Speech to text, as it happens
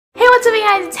what's up, you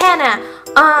guys? It's Hannah.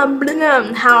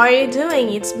 How are you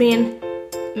doing? It's been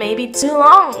maybe too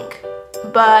long,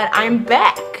 but I'm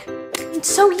back.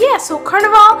 So yeah, so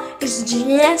Carnival is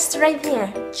just right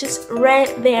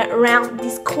there, around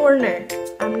this corner.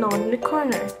 I'm not in the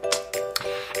corner.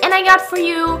 And I got for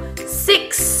you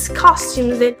 6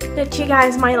 costumes that you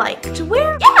guys might like to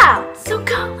wear. Yeah, so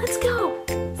go, let's go.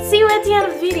 See you at the end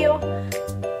of the video.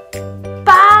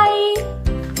 Bye.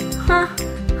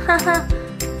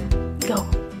 Go.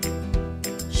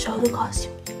 Show the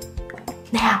costume.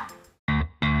 Now.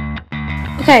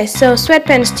 Okay, so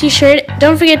sweatpants, t-shirt,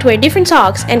 don't forget to wear different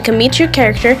socks and commit your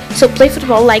character, so play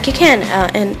football like you can,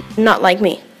 and not like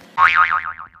me.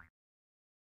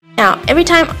 Now, every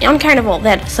time on Carnival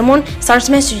that someone starts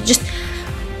a message, just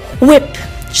whip,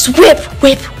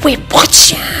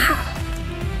 watch out.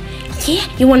 Yeah,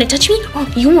 you wanna touch me? Oh,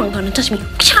 you aren't gonna touch me.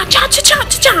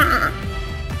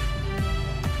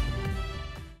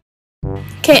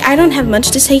 Okay, I don't have much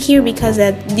to say here because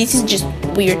this is just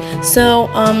weird. So,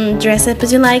 dress up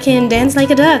as you like and dance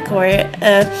like a duck or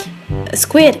a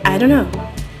squid, I don't know.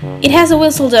 It has a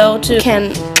whistle though to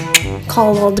can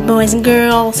call all the boys and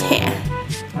girls here.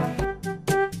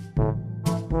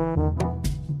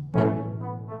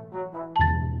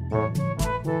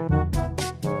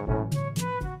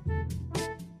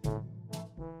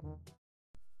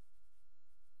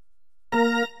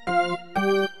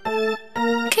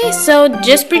 Okay, so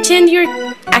just pretend you're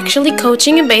actually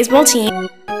coaching a baseball team.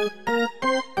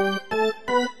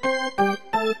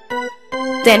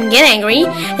 Then get angry,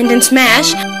 and then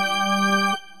smash.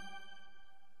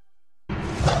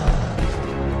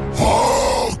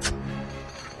 Hulk!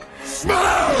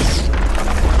 Smash!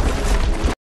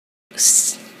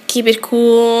 Keep it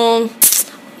cool.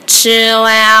 Chill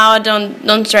out.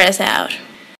 Don't stress out.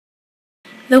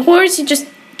 The horse, you just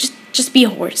be a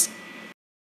horse.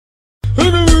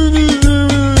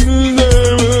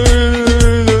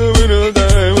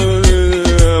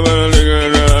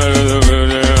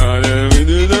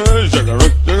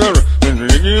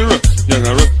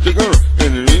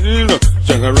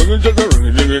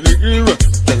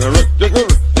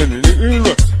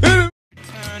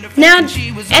 Now,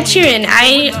 Ed Sheeran,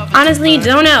 I honestly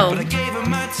don't know.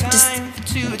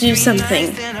 Just do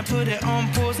something.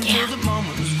 Yeah.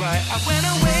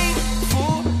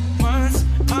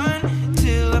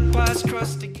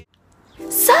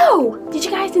 So, did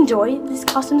you guys enjoy these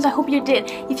costumes? I hope you did.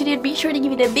 If you did, be sure to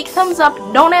give it a big thumbs up.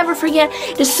 Don't ever forget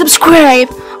to subscribe,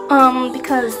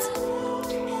 because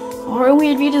more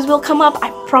weird videos will come up, I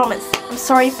promise. I'm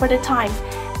sorry for the time.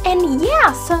 And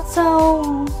yeah,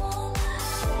 so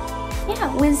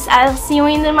yeah, I'll see you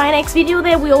in my next video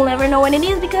that we'll never know when it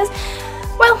is because,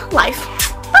 well, life.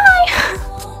 Bye!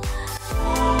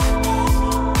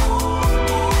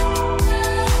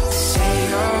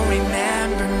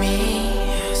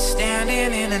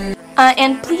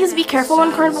 And please be careful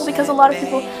on Carnival because a lot of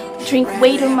people drink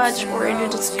way too much or do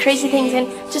just crazy things, and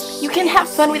just you can have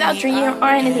fun without drinking or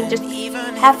anything. Just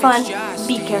have fun.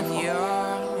 Be careful.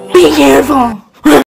 Be careful.